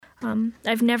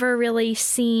I've never really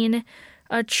seen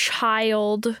a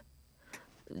child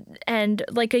and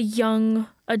like a young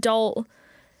adult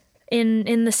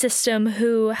in the system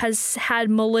who has had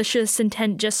malicious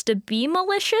intent just to be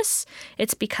malicious.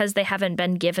 It's because they haven't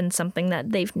been given something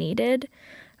that they've needed.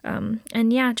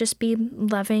 And yeah, just be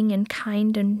loving and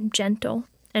kind and gentle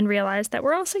and realize that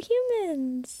we're also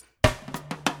humans.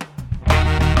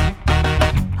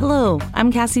 Hello,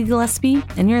 I'm Cassie Gillespie,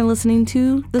 and you're listening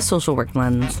to The Social Work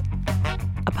Lens,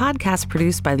 a podcast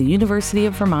produced by the University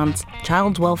of Vermont's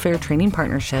Child Welfare Training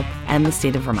Partnership and the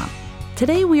state of Vermont.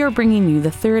 Today, we are bringing you the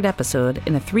third episode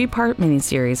in a 3-part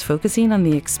miniseries focusing on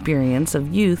the experience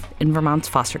of youth in Vermont's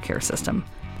foster care system.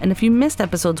 And if you missed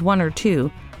episodes 1 or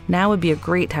 2, now would be a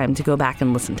great time to go back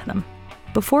and listen to them.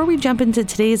 Before we jump into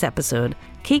today's episode,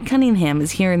 Kate Cunningham is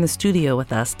here in the studio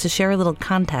with us to share a little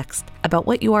context about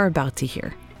what you are about to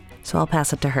hear. So I'll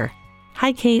pass it to her.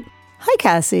 Hi, Kate. Hi,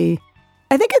 Cassie.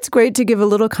 I think it's great to give a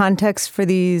little context for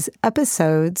these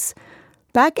episodes.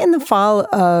 Back in the fall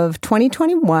of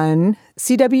 2021,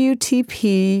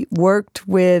 CWTP worked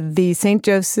with the St.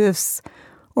 Joseph's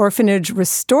Orphanage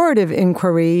Restorative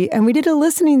Inquiry, and we did a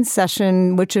listening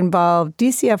session which involved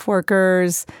DCF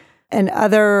workers and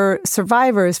other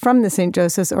survivors from the St.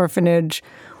 Joseph's Orphanage,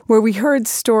 where we heard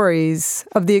stories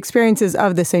of the experiences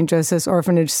of the St. Joseph's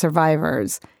Orphanage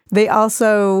survivors. They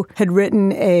also had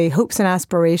written a hopes and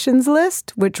aspirations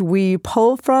list, which we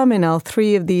pull from in all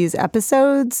 3 of these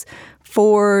episodes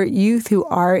for youth who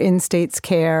are in state's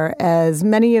care, as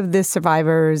many of the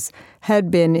survivors had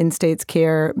been in state's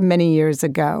care many years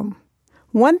ago.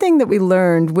 One thing that we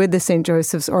learned with the St.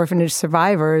 Joseph's Orphanage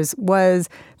survivors was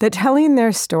that telling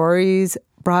their stories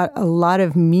brought a lot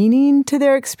of meaning to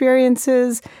their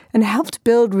experiences and helped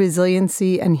build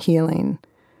resiliency and healing.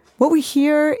 What we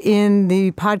hear in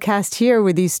the podcast here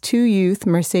with these 2 youth,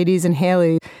 Mercedes and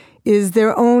Haley, is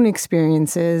their own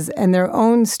experiences and their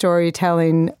own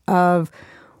storytelling of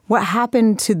what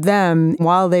happened to them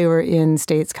while they were in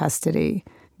state's custody.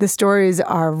 The stories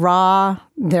are raw,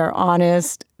 they're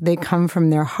honest, they come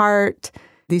from their heart.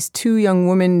 These 2 young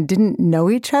women didn't know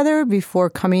each other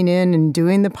before coming in and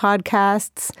doing the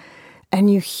podcasts. And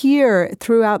you hear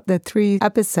throughout the 3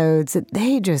 episodes that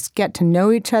they just get to know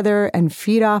each other and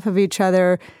feed off of each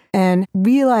other and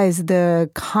realize the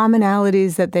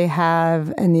commonalities that they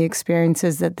have and the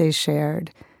experiences that they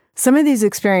shared. Some of these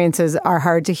experiences are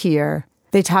hard to hear.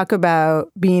 They talk about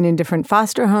being in different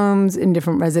foster homes, in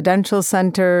different residential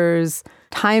centers,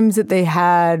 times that they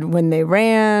had when they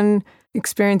ran,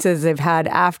 experiences they've had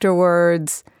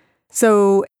afterwards.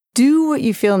 So do what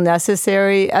you feel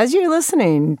necessary as you're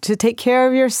listening to take care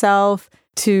of yourself,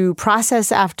 to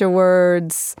process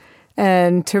afterwards,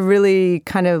 and to really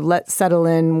kind of let settle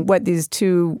in what these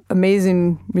 2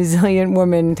 amazing, resilient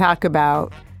women talk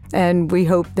about. And we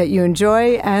hope that you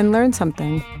enjoy and learn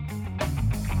something.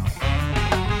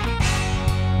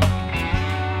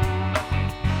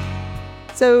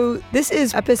 So this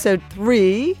is episode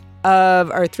 3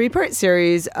 of our 3-part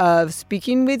series of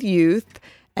Speaking with Youth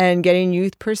and Getting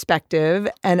Youth Perspective.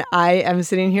 And I am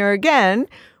sitting here again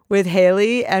with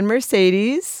Haley and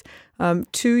Mercedes,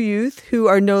 2 youth who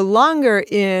are no longer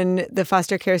in the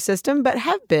foster care system, but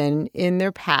have been in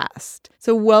their past.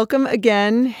 So welcome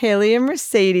again, Haley and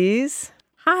Mercedes.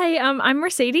 Hi, I'm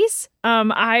Mercedes.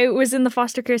 I was in the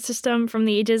foster care system from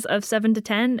the ages of 7 to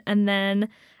 10 and then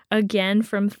again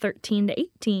from 13 to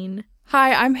 18.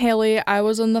 Hi, I'm Haley. I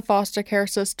was in the foster care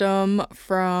system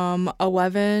from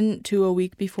 11 to a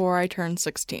week before I turned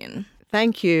 16.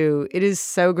 Thank you. It is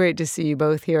so great to see you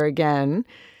both here again.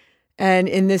 And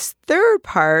in this 3rd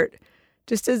part,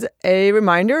 just as a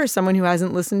reminder, or someone who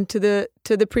hasn't listened to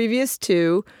the previous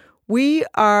 2, we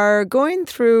are going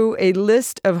through a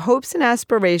list of hopes and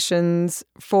aspirations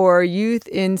for youth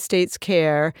in state's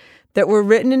care that were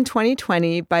written in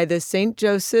 2020 by the St.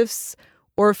 Joseph's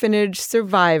Orphanage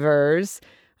survivors.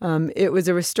 It was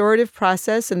a restorative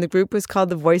process, and the group was called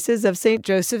the Voices of St.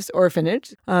 Joseph's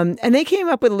Orphanage. And they came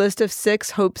up with a list of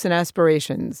 6 hopes and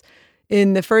aspirations.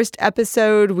 In the first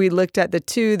episode, we looked at the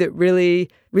 2 that really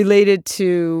related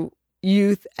to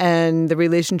youth and the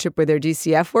relationship with their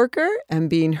DCF worker and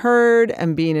being heard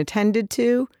and being attended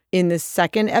to. In the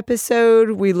second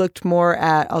episode, we looked more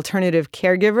at alternative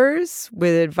caregivers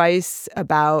with advice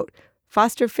about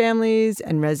foster families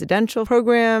and residential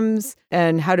programs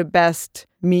and how to best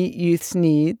meet youth's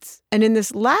needs. And in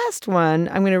this last one,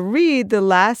 I'm going to read the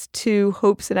last 2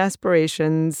 hopes and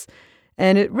aspirations.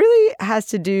 And it really has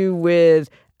to do with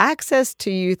access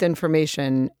to youth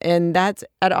information. And that's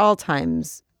at all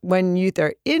times when youth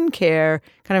are in care,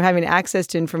 kind of having access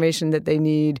to information that they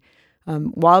need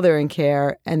while they're in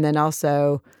care, and then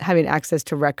also having access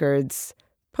to records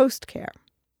post-care.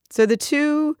 So the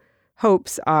two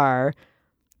hopes are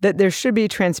that there should be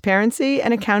transparency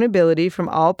and accountability from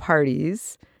all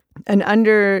parties. And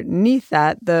underneath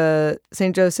that, the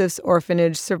St. Joseph's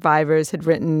Orphanage survivors had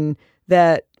written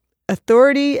that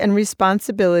authority and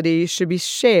responsibility should be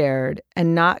shared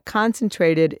and not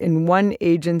concentrated in one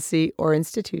agency or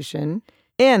institution,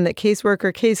 and that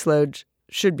caseworker caseload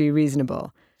should be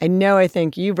reasonable. I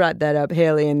think you brought that up,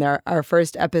 Haley, in our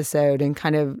first episode, and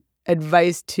kind of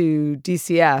advice to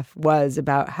DCF was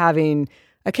about having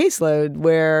a caseload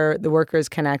where the workers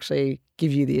can actually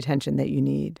give you the attention that you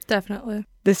need. Definitely.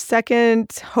 The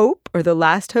second hope, or the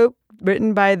last hope,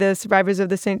 written by the survivors of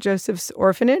the St. Joseph's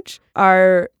Orphanage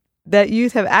are that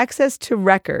youth have access to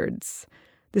records.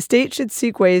 The state should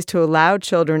seek ways to allow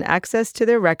children access to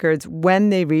their records when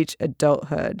they reach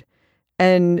adulthood.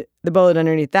 And the bullet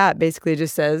underneath that basically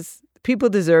just says people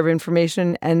deserve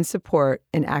information and support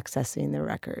in accessing their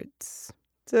records.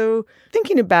 So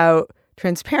thinking about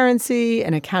transparency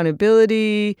and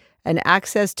accountability and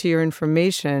access to your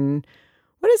information,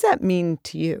 what does that mean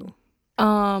to you?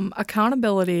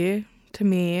 Accountability to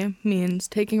me means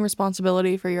taking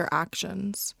responsibility for your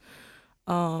actions.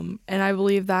 And I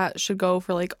believe that should go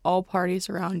for like all parties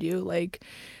around you. Like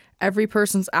every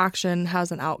person's action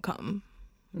has an outcome.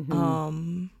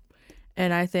 Mm-hmm.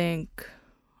 And I think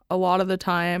a lot of the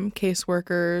time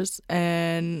caseworkers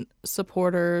and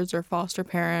supporters or foster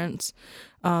parents,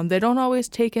 they don't always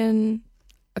take in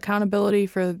accountability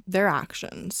for their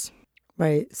actions.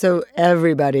 Right. So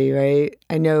everybody, right?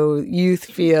 I know youth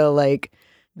feel like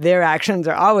their actions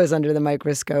are always under the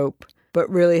microscope, but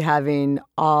really having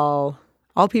all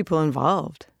people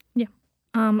involved. Yeah.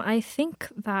 I think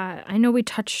that, I know we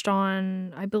touched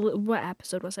on, I believe, what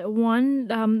episode was it? One,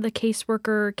 the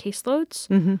caseworker caseloads.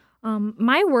 Mm-hmm.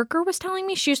 My worker was telling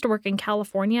me, she used to work in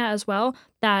California as well,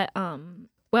 that,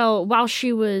 while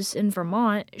she was in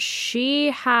Vermont,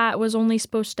 she was only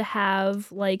supposed to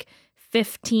have like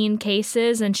 15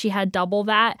 cases and she had double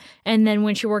that. And then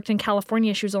when she worked in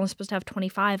California, she was only supposed to have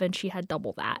 25 and she had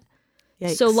double that.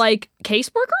 Yikes. So like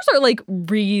caseworkers are like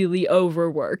really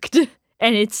overworked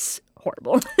and it's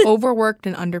horrible. Overworked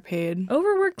and underpaid.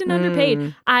 Overworked and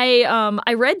underpaid.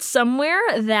 I read somewhere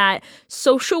that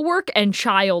social work and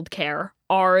childcare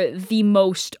are the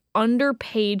most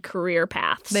underpaid career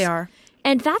paths. They are.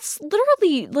 And that's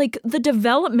literally like the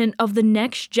development of the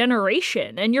next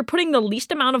generation. And you're putting the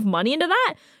least amount of money into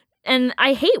that. And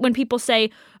I hate when people say,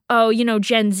 oh, you know,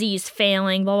 Gen Z's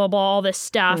failing, blah, blah, blah, all this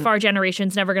stuff. Our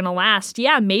generation's never going to last.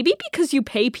 Yeah, maybe because you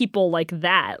pay people like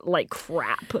that, like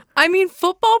crap. I mean,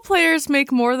 football players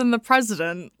make more than the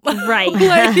president. Right.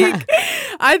 Like,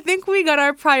 I think we got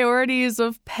our priorities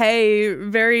of pay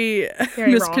very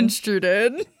misconstrued.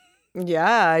 Wrong.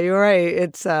 Yeah, you're right.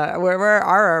 It's where are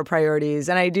our priorities?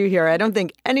 And I don't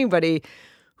think anybody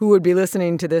who would be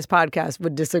listening to this podcast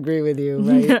would disagree with you,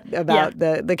 right? About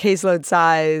the caseload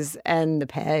size and the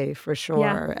pay, for sure.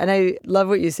 Yeah. And I love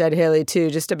what you said, Haley, too,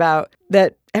 just about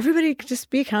that everybody could just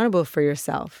be accountable for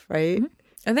yourself, right?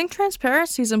 Mm-hmm. I think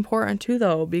transparency is important, too,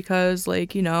 though, because,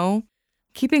 like, you know,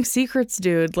 keeping secrets,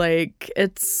 dude, like,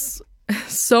 it's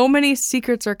so many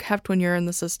secrets are kept when you're in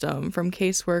the system, from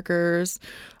caseworkers,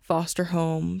 foster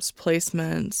homes,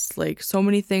 placements, like so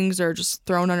many things are just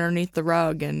thrown underneath the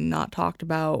rug and not talked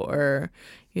about, or,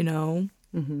 you know.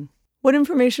 Mm-hmm. What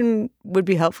information would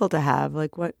be helpful to have?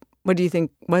 Like what do you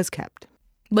think was kept?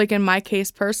 Like in my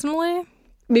case personally?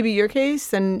 Maybe your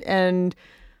case and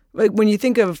like when you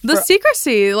think of the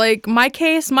secrecy, like my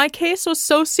case was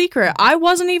so secret. I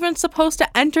wasn't even supposed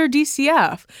to enter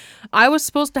DCF. I was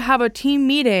supposed to have a team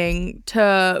meeting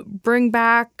to bring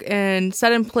back and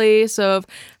set in place of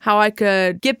how I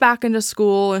could get back into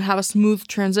school and have a smooth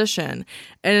transition.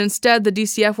 And instead, the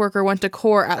DCF worker went to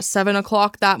court at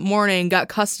 7:00 that morning, got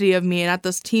custody of me, and at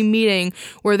this team meeting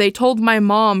where they told my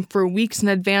mom for weeks in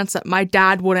advance that my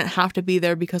dad wouldn't have to be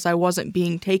there because I wasn't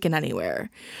being taken anywhere.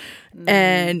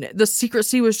 And the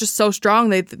secrecy was just so strong.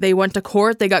 They went to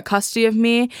court. They got custody of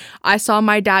me. I saw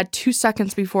my dad 2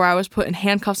 seconds before I was put in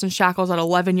handcuffs and shackles at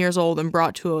 11 years old and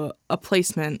brought to a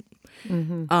placement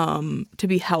to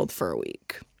be held for a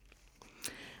week.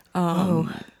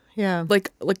 Yeah.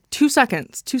 Like 2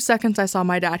 seconds. 2 seconds I saw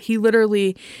my dad. He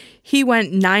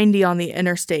went 90 on the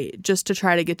interstate just to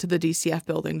try to get to the DCF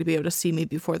building to be able to see me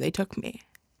before they took me.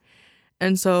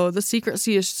 And so the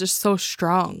secrecy is just so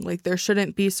strong. Like there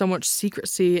shouldn't be so much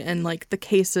secrecy in like the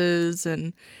cases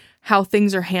and how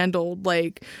things are handled.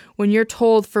 Like when you're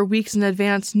told for weeks in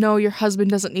advance, no, your husband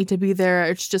doesn't need to be there.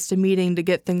 It's just a meeting to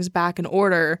get things back in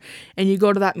order. And you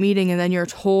go to that meeting and then you're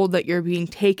told that you're being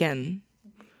taken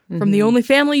from the only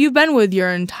family you've been with your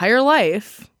entire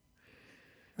life.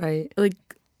 Right. Like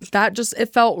that just,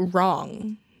 it felt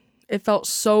wrong. It felt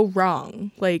so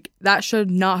wrong. Like that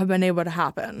should not have been able to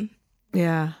happen.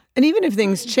 Yeah. And even if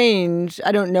things change,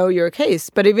 I don't know your case,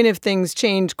 but even if things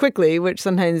change quickly, which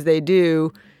sometimes they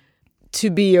do, to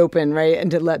be open, right?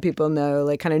 And to let people know,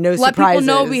 like kind of no surprises.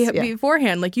 Let people know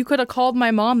beforehand. Like you could have called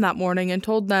my mom that morning and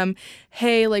told them,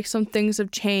 hey, like some things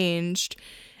have changed.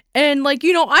 And like,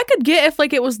 you know, I could get if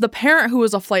like it was the parent who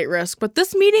was a flight risk, but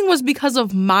this meeting was because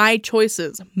of my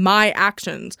choices, my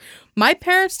actions. My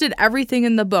parents did everything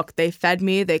in the book. They fed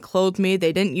me, they clothed me,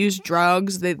 they didn't use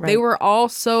drugs. They were all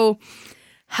so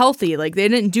healthy. Like they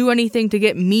didn't do anything to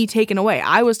get me taken away.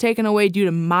 I was taken away due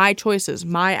to my choices,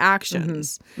 my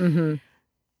actions.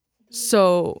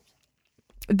 So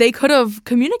they could have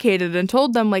communicated and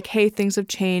told them like, hey, things have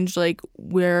changed. Like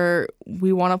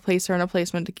we want to place her in a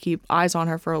placement to keep eyes on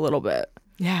her for a little bit.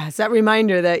 Yeah, it's that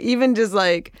reminder that even just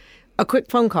like a quick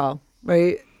phone call,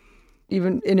 right?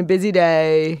 Even in a busy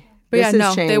day. But yeah,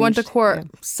 no, they went to court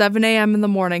 7 a.m. in the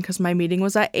morning because my meeting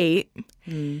was at 8.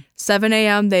 7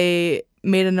 a.m. they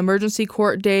made an emergency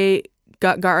court date,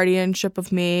 got guardianship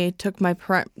of me, took my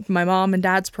mom and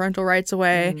dad's parental rights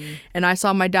away, and I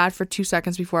saw my dad for 2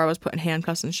 seconds before I was put in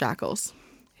handcuffs and shackles.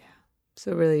 Yeah.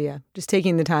 So really, just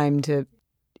taking the time to,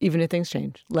 even if things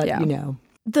change, let you know.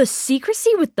 The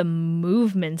secrecy with the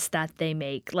movements that they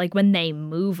make, like when they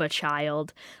move a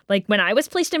child. Like when I was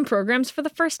placed in programs for the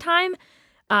first time,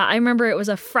 I remember it was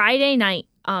a Friday night.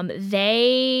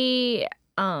 I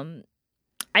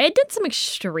had did some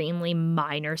extremely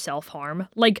minor self-harm.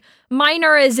 Like,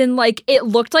 minor as in, like, it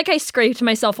looked like I scraped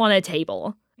myself on a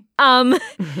table.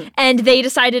 And they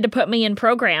decided to put me in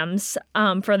programs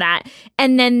for that.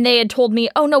 And then they had told me,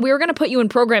 oh, no, we were going to put you in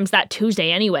programs that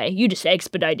Tuesday anyway. You just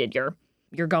expedited your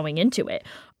going into it.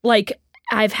 Like,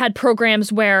 I've had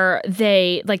programs where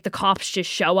they, like, the cops just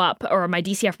show up, or my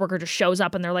DCF worker just shows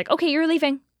up and they're like, okay, you're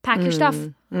leaving. Pack your stuff.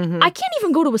 I can't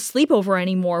even go to a sleepover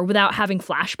anymore without having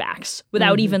flashbacks,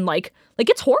 without even like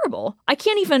it's horrible. I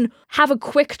can't even have a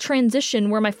quick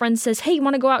transition where my friend says, hey, you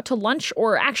want to go out to lunch?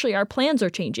 Or actually our plans are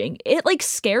changing. It like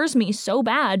scares me so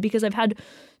bad because I've had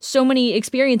so many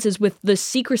experiences with the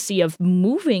secrecy of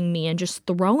moving me and just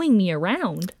throwing me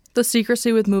around. The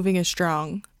secrecy with moving is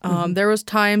strong. There was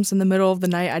times in the middle of the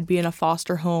night I'd be in a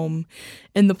foster home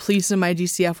and the police and my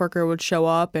DCF worker would show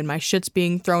up and my shit's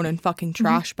being thrown in fucking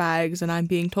trash bags and I'm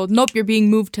being told, nope, you're being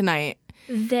moved tonight.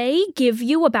 They give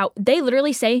you they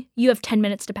literally say you have 10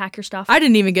 minutes to pack your stuff. I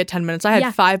didn't even get 10 minutes. I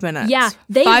had 5 minutes. Yeah.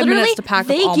 They 5 minutes to pack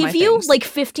they up all give my you things. like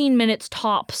 15 minutes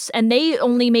tops and they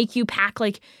only make you pack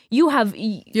like you have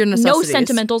your no necessities.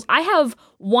 sentimentals. I have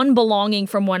one belonging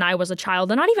from when I was a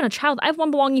child, and not even a child. I have one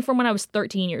belonging from when I was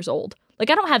 13 years old. Like,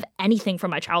 I don't have anything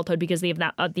from my childhood because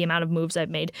of the amount of moves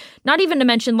I've made. Not even to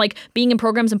mention, like, being in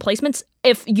programs and placements.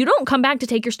 If you don't come back to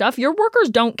take your stuff, your workers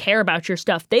don't care about your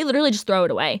stuff. They literally just throw it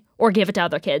away or give it to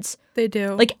other kids. They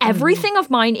do. Like, everything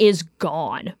of mine is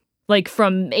gone. Like,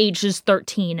 from ages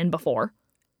 13 and before.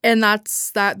 And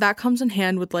that comes in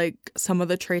hand with, like, some of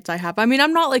the traits I have. I mean,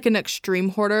 I'm not, like, an extreme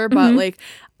hoarder, but, like,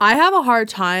 I have a hard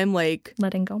time, like...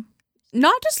 letting go.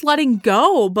 Not just letting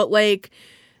go, but, like,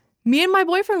 me and my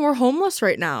boyfriend, we're homeless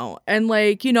right now. And,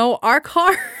 like, you know, our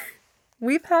car...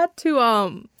 we've had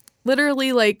to,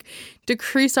 literally, like,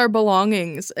 decrease our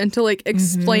belongings and to, like,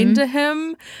 explain to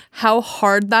him how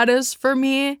hard that is for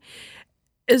me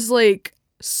is, like...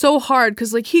 so hard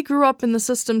because like he grew up in the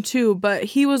system too, but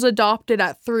he was adopted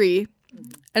at 3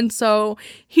 and so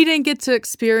he didn't get to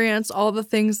experience all the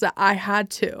things that I had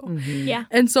to. Yeah.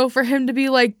 And so for him to be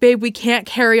like, babe, we can't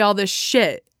carry all this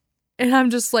shit, and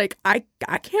I'm just like, I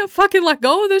can't fucking let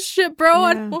go of this shit, bro.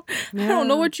 Yeah. I don't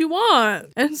know what you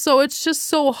want. And so it's just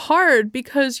so hard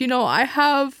because, you know, I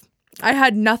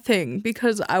had nothing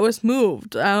because I was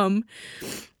moved.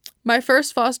 My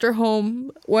first foster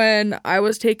home, when I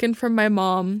was taken from my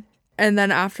mom, and then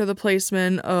after the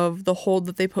placement of the hold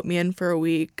that they put me in for a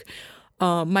week,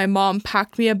 my mom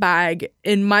packed me a bag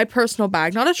in my personal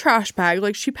bag, not a trash bag.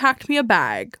 Like, she packed me a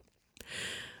bag.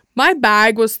 My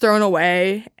bag was thrown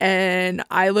away, and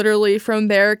I literally from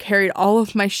there carried all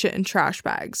of my shit in trash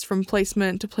bags from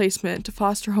placement to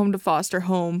foster home to foster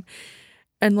home.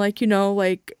 And, like, you know,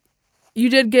 like... you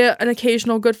did get an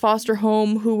occasional good foster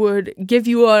home who would give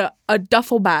you a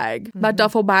duffel bag. That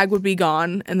duffel bag would be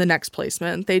gone in the next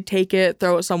placement. They'd take it,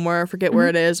 throw it somewhere, forget where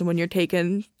it is, and when you're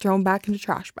taken, thrown back into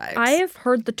trash bags. I have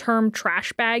heard the term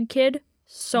trash bag kid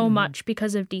so much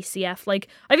because of DCF. Like,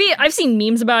 I've seen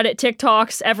memes about it,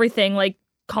 TikToks, everything, like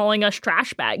calling us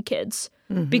trash bag kids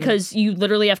because you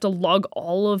literally have to lug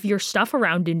all of your stuff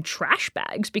around in trash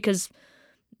bags because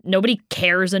nobody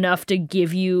cares enough to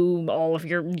give you all of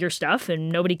your stuff, and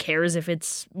nobody cares if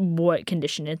it's what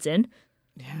condition it's in.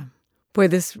 Yeah. Boy,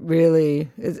 this really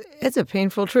it's a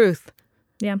painful truth.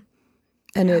 Yeah.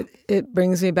 And it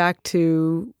brings me back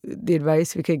to the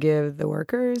advice we could give the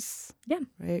workers. Yeah.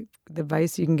 Right? The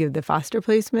advice you can give the foster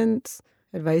placements,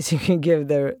 advice you can give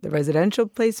the residential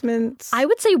placements. I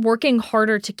would say working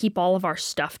harder to keep all of our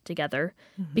stuff together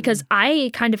because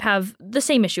I kind of have the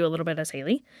same issue a little bit as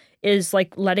Haley, is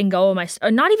like letting go of my,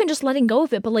 not even just letting go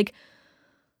of it, but like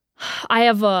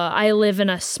I live in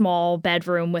a small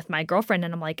bedroom with my girlfriend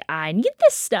and I'm like, I need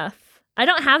this stuff. I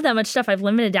don't have that much stuff. I've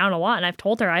limited down a lot, and I've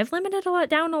told her I've limited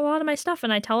down a lot of my stuff,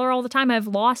 and I tell her all the time I've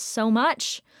lost so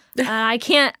much. I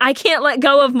can't let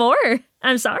go of more.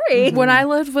 I'm sorry. When I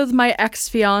lived with my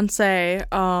ex-fiance,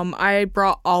 I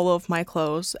brought all of my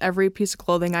clothes, every piece of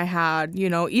clothing I had, you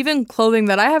know, even clothing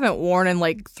that I haven't worn in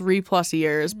like 3+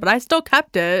 years, but I still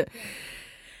kept it.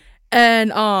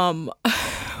 And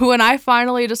when I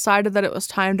finally decided that it was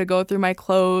time to go through my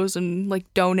clothes and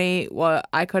like donate what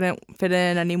I couldn't fit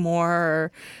in anymore,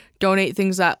 or donate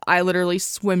things that I literally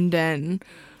swimmed in,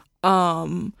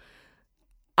 I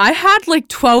had like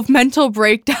 12 mental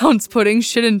breakdowns putting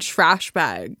shit in trash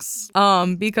bags.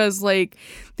 Because like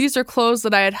these are clothes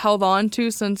that I had held on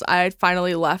to since I had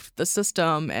finally left the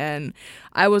system, and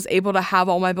I was able to have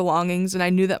all my belongings, and I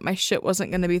knew that my shit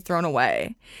wasn't going to be thrown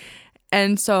away.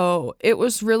 And so it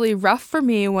was really rough for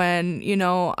me when, you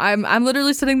know, I'm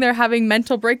literally sitting there having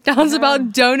mental breakdowns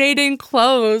about donating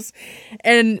clothes.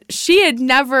 And she had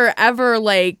never, ever,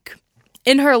 like,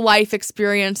 in her life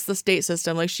experienced the state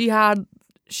system. Like, she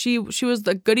was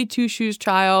the goody two-shoes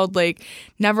child, like,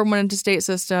 never went into state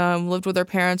system, lived with her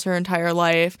parents her entire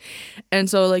life. And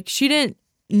so, like, she didn't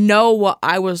know what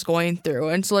I was going through.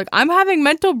 And so, like, I'm having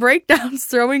mental breakdowns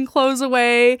throwing clothes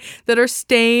away that are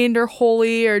stained or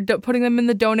holey, or putting them in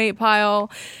the donate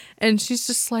pile. And she's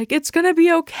just like, it's gonna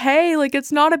be okay, like,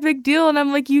 it's not a big deal. And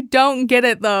I'm like, you don't get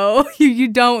it though.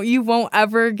 You won't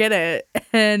ever get it.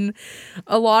 And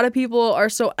a lot of people are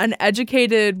so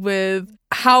uneducated with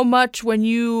how much, when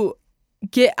you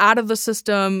get out of the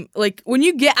system, like when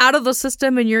you get out of the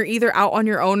system and you're either out on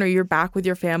your own or you're back with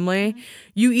your family,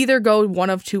 you either go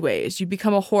one of two ways. You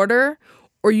become a hoarder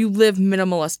or you live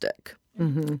minimalistic.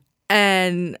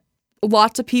 And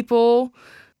lots of people,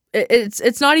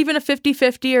 it's not even a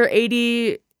 50-50 or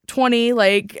 80-20,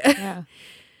 like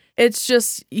it's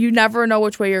just, you never know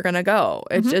which way you're gonna go.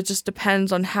 It just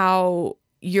depends on how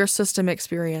your system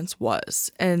experience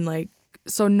was. And like,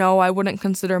 so no, I wouldn't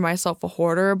consider myself a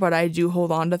hoarder, but I do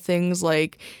hold on to things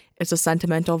like it's a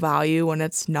sentimental value when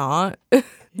it's not.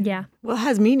 Yeah. Well, it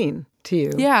has meaning to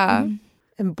you. Yeah.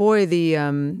 And boy, the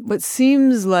what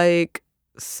seems like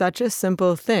such a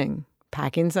simple thing,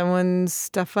 packing someone's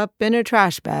stuff up in a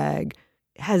trash bag,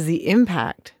 has the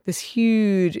impact, this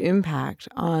huge impact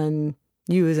on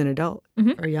you as an adult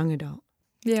or young adult.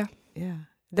 Yeah. Yeah.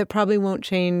 That probably won't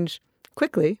change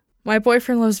quickly. My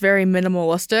boyfriend lives very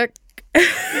minimalistic.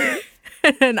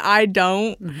 And I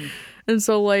don't. And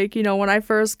so, like, you know, when I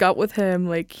first got with him,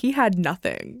 like, he had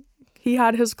nothing. He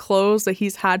had his clothes that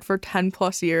he's had for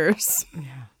 10+ years.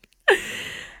 Yeah.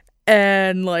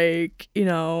 And, like, you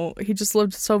know, he just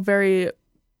lived so very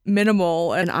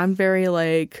minimal. And I'm very,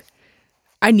 like,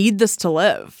 I need this to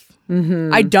live.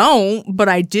 I don't, but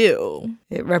I do.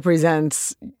 It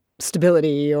represents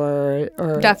stability or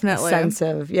definitely a sense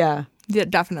of, yeah,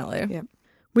 definitely. Yeah.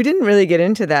 We didn't really get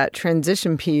into that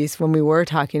transition piece when we were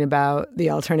talking about the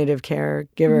alternative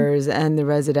caregivers and the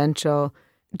residential.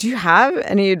 Do you have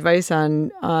any advice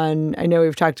on I know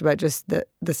we've talked about just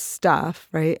the stuff,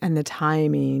 right, and the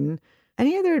timing.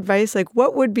 Any other advice? Like,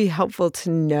 what would be helpful to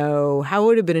know? How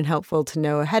would it have been helpful to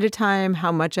know ahead of time?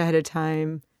 How much ahead of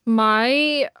time?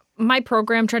 My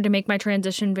program tried to make my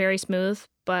transition very smooth,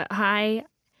 but I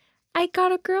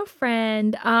got a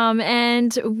girlfriend,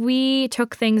 and we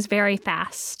took things very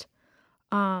fast,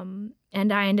 and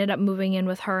I ended up moving in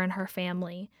with her and her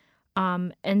family,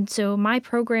 and so my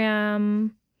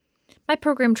program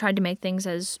tried to make things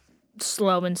as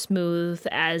slow and smooth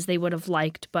as they would have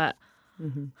liked, but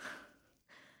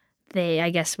I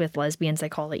guess with lesbians they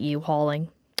call it U-hauling,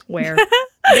 where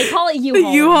they call it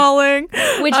U-hauling. U-hauling.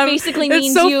 Which basically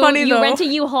means so you rent a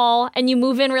U-Haul and you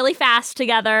move in really fast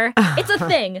together. It's a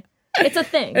thing. It's a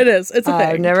thing. It is. It's a thing.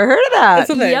 I've never heard of that. It's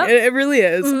a thing. Yep. It really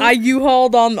is. I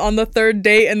U-hauled on the third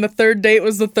date, and the third date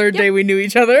was the third day we knew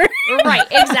each other. Right,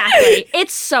 exactly.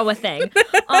 It's so a thing.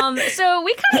 So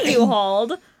we kind of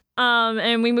U-hauled,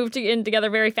 and we moved in together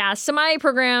very fast. So my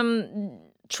program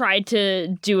tried to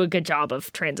do a good job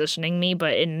of transitioning me,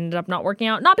 but it ended up not working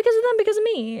out. Not because of them, because of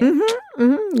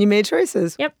me. You made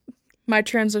choices. Yep. My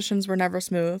transitions were never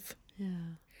smooth.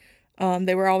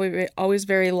 They were always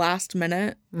very last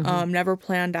minute, never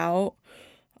planned out.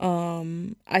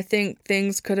 I think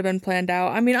things could have been planned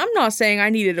out. I mean, I'm not saying I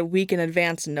needed a week in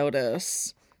advance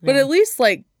notice, but at least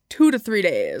like 2 to 3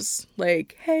 days.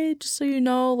 Like, hey, just so you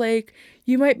know, like,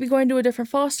 you might be going to a different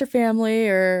foster family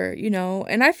or, you know.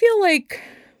 And I feel like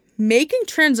making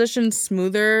transitions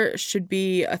smoother should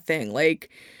be a thing. Like,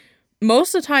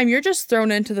 most of the time, you're just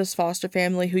thrown into this foster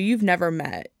family who you've never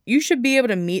met. You should be able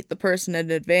to meet the person in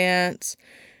advance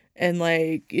and,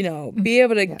 like, you know, be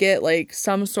able to get, like,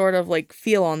 some sort of, like,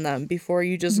 feel on them before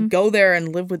you just go there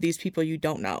and live with these people you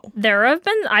don't know.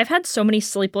 I've had so many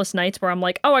sleepless nights where I'm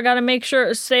like, oh, I gotta make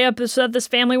sure, stay up so that this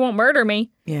family won't murder me.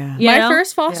 Yeah. You My know?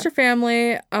 first foster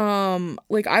family,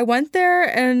 like, I went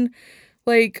there and,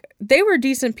 like, they were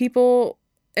decent people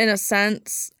in a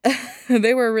sense.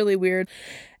 They were really weird.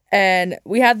 And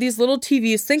we had these little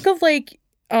TVs. Think of, like,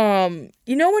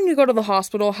 you know when you go to the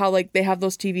hospital, how, like, they have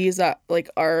those TVs that, like,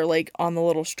 are, like, on the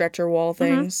little stretcher wall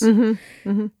things?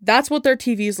 That's what their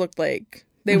TVs looked like.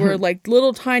 They were, like,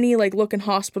 little tiny, like, looking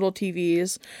hospital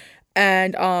TVs.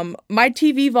 And my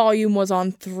TV volume was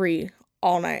on 3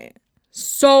 all night.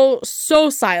 So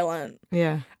silent.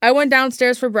 Yeah. I went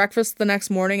downstairs for breakfast the next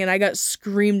morning and I got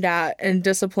screamed at and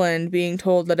disciplined, being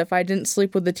told that if I didn't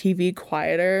sleep with the TV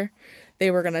quieter, they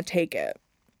were going to take it.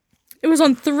 It was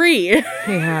on 3.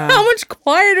 Yeah. How much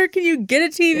quieter can you get a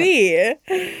TV?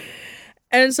 Yeah.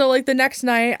 And so, like, the next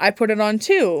night, I put it on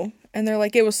 2. And they're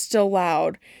like, it was still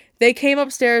loud. They came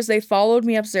upstairs. They followed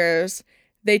me upstairs.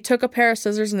 They took a pair of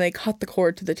scissors and they cut the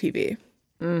cord to the TV.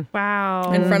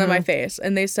 Wow. In front of my face.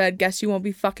 And they said, guess you won't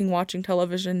be fucking watching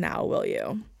television now, will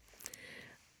you?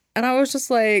 And I was just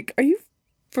like, are you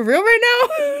for real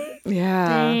right now? Yeah.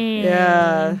 Dang.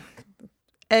 Yeah.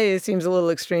 A, it seems a little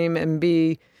extreme, and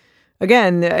B,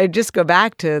 again, I just go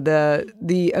back to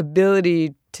the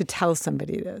ability to tell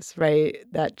somebody this, right?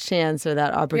 That chance or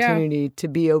that opportunity to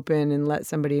be open and let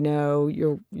somebody know,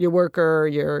 your worker,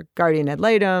 your guardian ad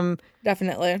litem.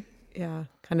 Definitely. Yeah,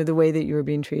 kind of the way that you were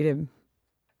being treated.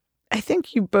 I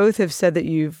think you both have said that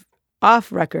you've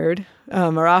off record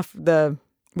or off the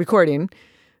recording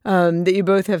that you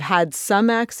both have had some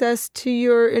access to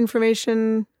your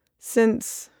information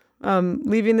since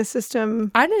leaving the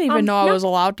system. I didn't even know I no. was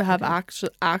allowed to have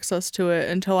access to it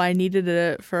until I needed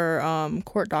it for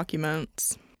court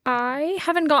documents. I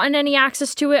haven't gotten any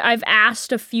access to it. I've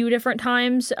asked a few different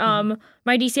times.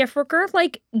 My DCF worker,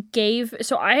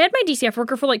 so I had my DCF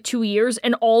worker for, 2 years,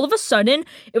 and all of a sudden,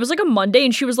 it was, a Monday,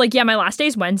 and she was like, yeah, my last day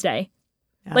is Wednesday.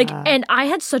 And I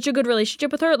had such a good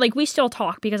relationship with her. We still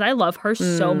talk because I love her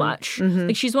so much.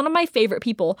 She's one of my favorite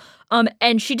people.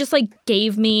 And she just,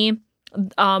 gave me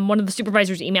one of the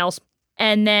supervisor's emails,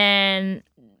 and then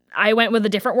I went with a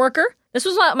different worker. This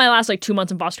was my last 2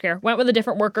 months in foster care. Went with a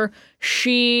different worker.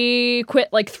 She quit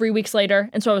 3 weeks later,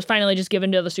 and so I was finally just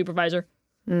given to the supervisor.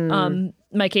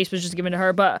 My case was just given to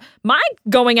her, but my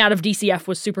going out of DCF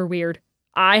was super weird.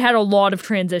 I had a lot of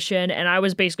transition, and I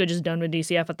was basically just done with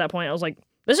DCF at that point. I was like,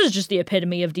 this is just the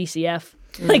epitome of DCF.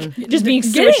 Just being Getting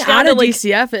switched out out of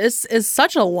DCF is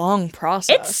such a long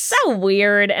process. It's so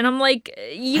weird, and I'm like,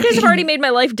 you guys have already made my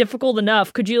life difficult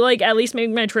enough. Could you at least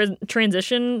make my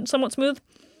transition somewhat smooth?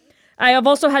 I have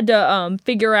also had to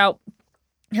figure out.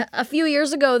 A few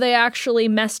years ago, they actually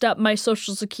messed up my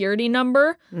social security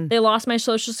number. They lost my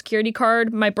social security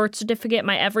card, my birth certificate,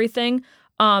 my everything.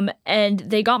 And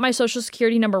they got my social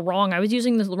security number wrong. I was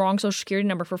using the wrong social security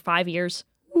number for 5 years.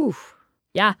 Oof.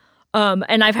 Yeah.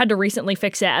 And I've had to recently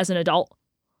fix it as an adult.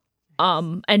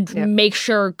 Make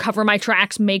sure, cover my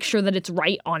tracks, make sure that it's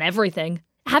right on everything.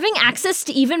 Having access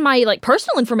to even my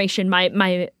personal information,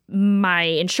 my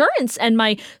insurance and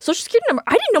my social security number.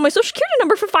 I didn't know my social security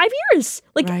number for 5 years.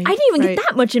 I didn't even get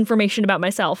that much information about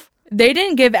myself. They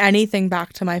didn't give anything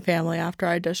back to my family after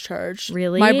I discharged.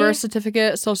 Really? My birth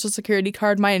certificate, social security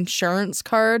card, my insurance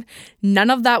card, none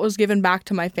of that was given back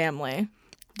to my family.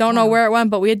 Don't know where it went,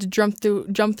 but we had to jump through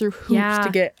hoops to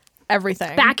get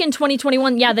everything. Back in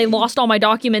 2021, they lost all my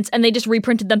documents and they just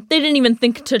reprinted them. They didn't even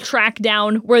think to track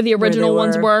down where the original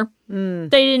ones were. They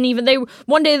didn't even,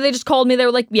 one day they just called me, they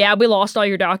were like, yeah, we lost all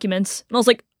your documents. And I was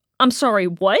like, I'm sorry,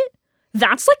 what?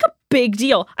 That's a big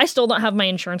deal. I still don't have my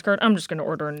insurance card. I'm just going to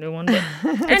order a new one. But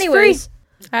anyways.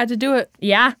 I had to do it.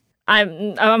 Yeah.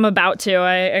 I'm about to.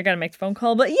 I gotta make the phone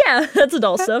call, but yeah, that's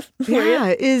adult stuff.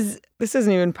 Yeah, this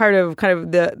isn't even part of kind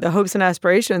of the hopes and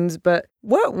aspirations, but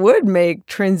what would make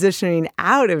transitioning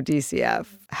out of DCF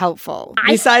helpful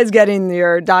besides getting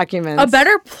your documents? A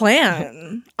better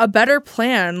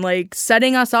plan, like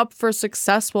setting us up for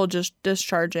success while just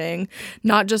discharging,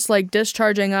 not just like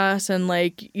discharging us and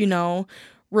like, you know,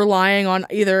 relying on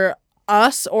either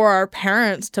us or our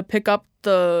parents to pick up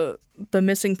the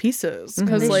missing pieces,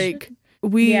 because like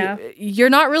you're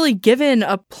not really given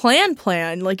a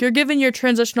plan. Like, you're given your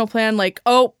transitional plan, like,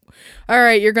 oh, all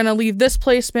right, you're gonna leave this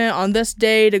placement on this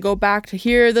day to go back to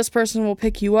here, this person will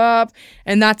pick you up,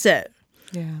 and that's it.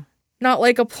 Not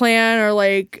like a plan, or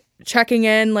like checking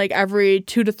in like every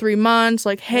 2 to 3 months,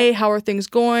 like, hey, how are things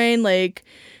going, like,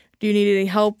 do you need any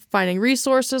help finding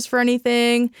resources for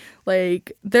anything?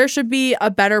 Like, there should be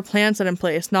a better plan set in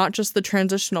place, not just the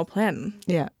transitional plan.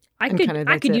 I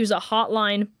could use a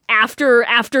hotline,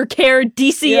 aftercare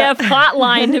DCF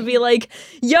hotline, to be like,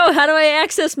 yo, how do I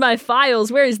access my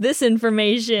files? Where is this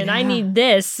information? I need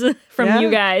this from you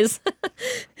guys.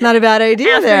 Not a bad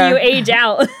idea after you age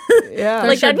out.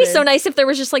 Like, that'd be so nice if there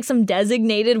was just like some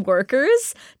designated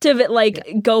workers to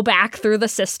like go back through the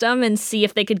system and see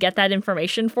if they could get that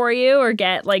information for you, or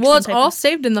get like. Well, it's all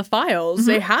saved in the files.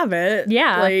 They have it.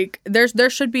 Yeah. Like, there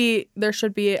should be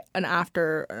an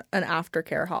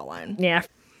aftercare hotline. Yeah.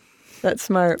 That's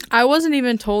smart. I wasn't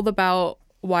even told about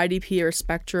YDP or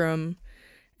Spectrum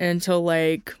until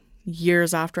like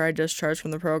years after I discharged from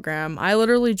the program. I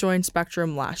literally joined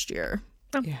Spectrum last year.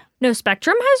 No,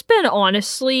 Spectrum has been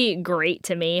honestly great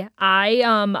to me.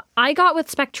 I got with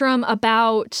Spectrum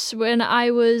about when I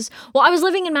was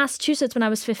living in Massachusetts when I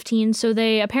was 15, so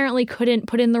they apparently couldn't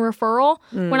put in the referral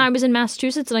when I was in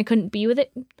Massachusetts, and I couldn't be with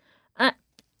it.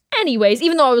 Anyways,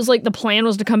 even though I was like, the plan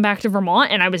was to come back to Vermont,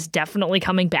 and I was definitely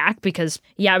coming back because,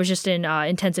 I was just in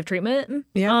intensive treatment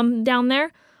down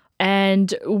there.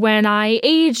 And when I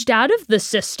aged out of the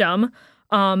system,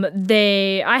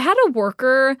 I had a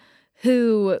worker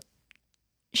who,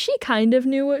 she kind of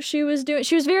knew what she was doing.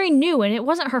 She was very new, and it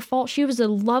wasn't her fault. She was a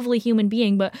lovely human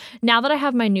being. But now that I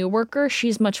have my new worker,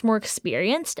 she's much more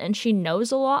experienced, and she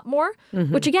knows a lot more,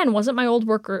 which, again, wasn't my old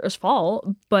worker's fault.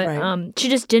 But she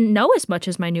just didn't know as much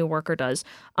as my new worker does.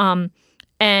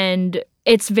 And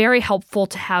it's very helpful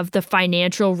to have the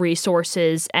financial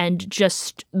resources and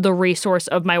just the resource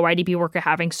of my YDP worker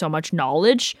having so much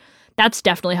knowledge. That's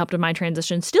definitely helped with my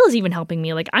transition. Still is even helping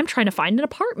me. Like, I'm trying to find an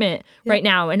apartment right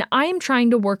now, and I'm trying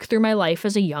to work through my life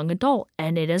as a young adult.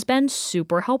 And it has been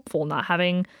super helpful not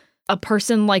having a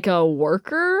person like a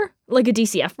worker, like a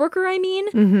DCF worker, I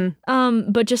mean.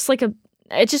 But just like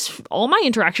all my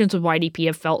interactions with YDP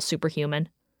have felt superhuman.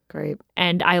 Great.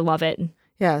 And I love it.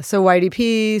 Yeah. So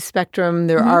YDP, Spectrum,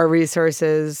 there are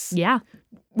resources. Yeah.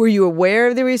 Were you aware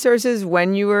of the resources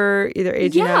when you were either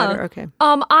aging out or okay?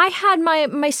 I had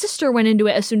my sister went into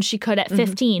it as soon as she could at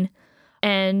 15.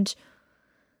 And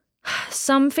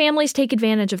some families take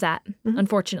advantage of that,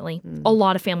 unfortunately. A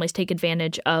lot of families take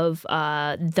advantage of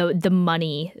the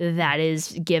money that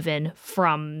is given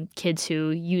from kids who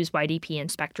use YDP and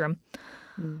Spectrum.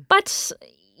 But,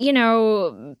 you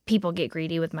know, people get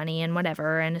greedy with money and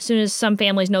whatever. And as soon as some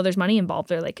families know there's money involved,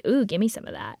 they're like, ooh, give me some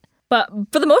of that. But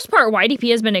for the most part,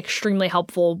 YDP has been extremely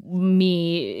helpful.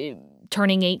 Me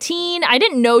turning 18, I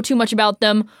didn't know too much about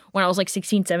them when I was like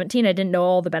 16, 17. I didn't know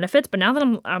all the benefits. But now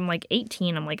that I'm like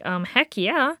 18, I'm like, heck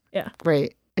yeah. Yeah.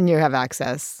 Great. And you have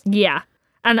access. Yeah.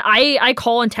 And I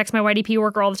call and text my YDP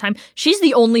worker all the time. She's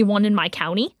the only one in my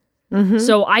county.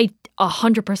 So I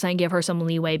 100% give her some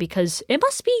leeway, because it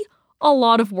must be a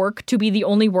lot of work to be the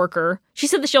only worker. She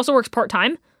said that she also works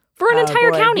part-time for an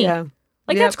entire county. Yeah.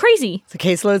 Like, that's crazy. It's a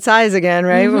caseload size again,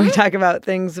 right? When we talk about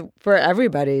things for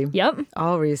everybody. Yep.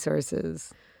 All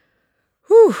resources.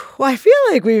 Whew. Well, I feel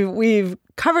like we've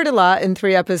covered a lot in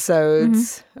 3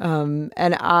 episodes. And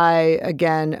I,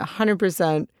 again,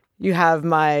 100%, you have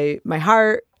my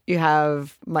heart. You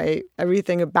have my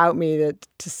everything about me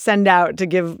to send out, to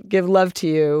give love to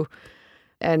you,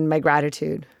 and my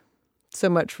gratitude so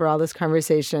much for all this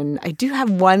conversation. I do have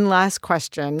one last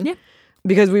question. Yeah.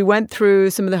 Because we went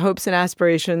through some of the hopes and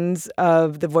aspirations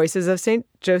of the Voices of St.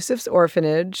 Joseph's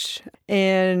Orphanage.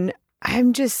 And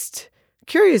I'm just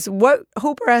curious, what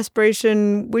hope or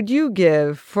aspiration would you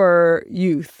give for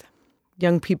youth,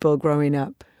 young people growing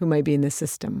up who might be in the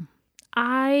system?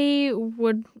 I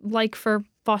would like for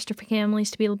foster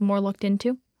families to be more looked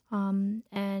into.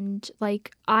 And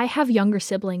like, I have younger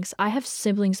siblings. I have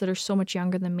siblings that are so much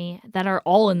younger than me that are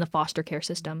all in the foster care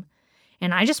system.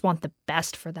 And I just want the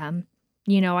best for them.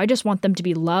 I just want them to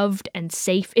be loved and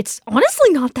safe. It's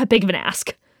honestly not that big of an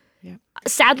ask. Yeah.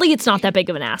 Sadly, it's not that big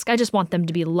of an ask. I just want them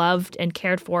to be loved and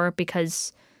cared for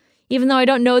because even though I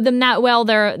don't know them that well,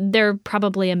 they're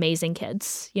probably amazing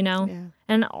kids, Yeah.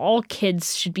 And all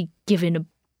kids should be given a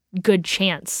good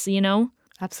chance,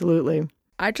 Absolutely.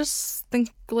 I just think,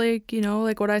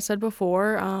 like what I said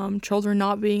before, children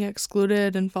not being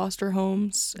excluded in foster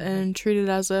homes and treated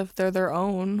as if they're their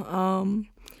own.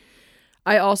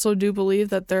 I also do believe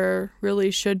that there really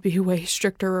should be way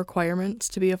stricter requirements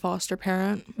to be a foster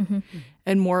parent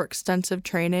and more extensive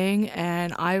training.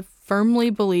 And I firmly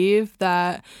believe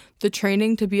that the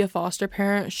training to be a foster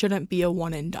parent shouldn't be a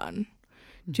one and done.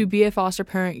 To be a foster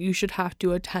parent, you should have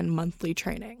to attend monthly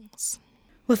trainings.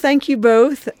 Well, thank you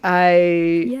both.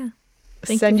 I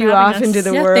send you off into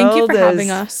the world. Thank you for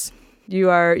having us. You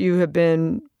have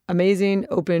been amazing,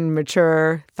 open,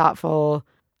 mature, thoughtful,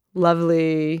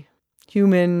 lovely,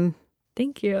 human.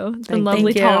 Thank you. It's been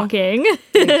lovely talking.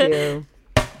 Thank you.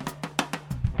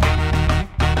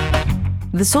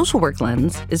 The Social Work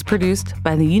Lens is produced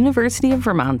by the University of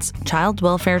Vermont's Child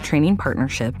Welfare Training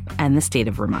Partnership and the state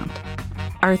of Vermont.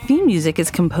 Our theme music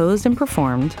is composed and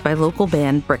performed by local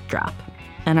band Brick Drop,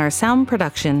 and our sound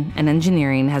production and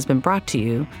engineering has been brought to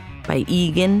you by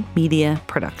Egan Media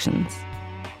Productions.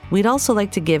 We'd also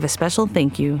like to give a special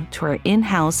thank you to our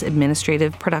in-house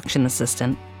administrative production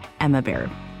assistant, Emma Baird.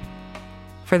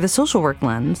 For the Social Work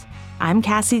Lens, I'm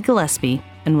Cassie Gillespie,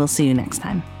 and we'll see you next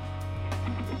time.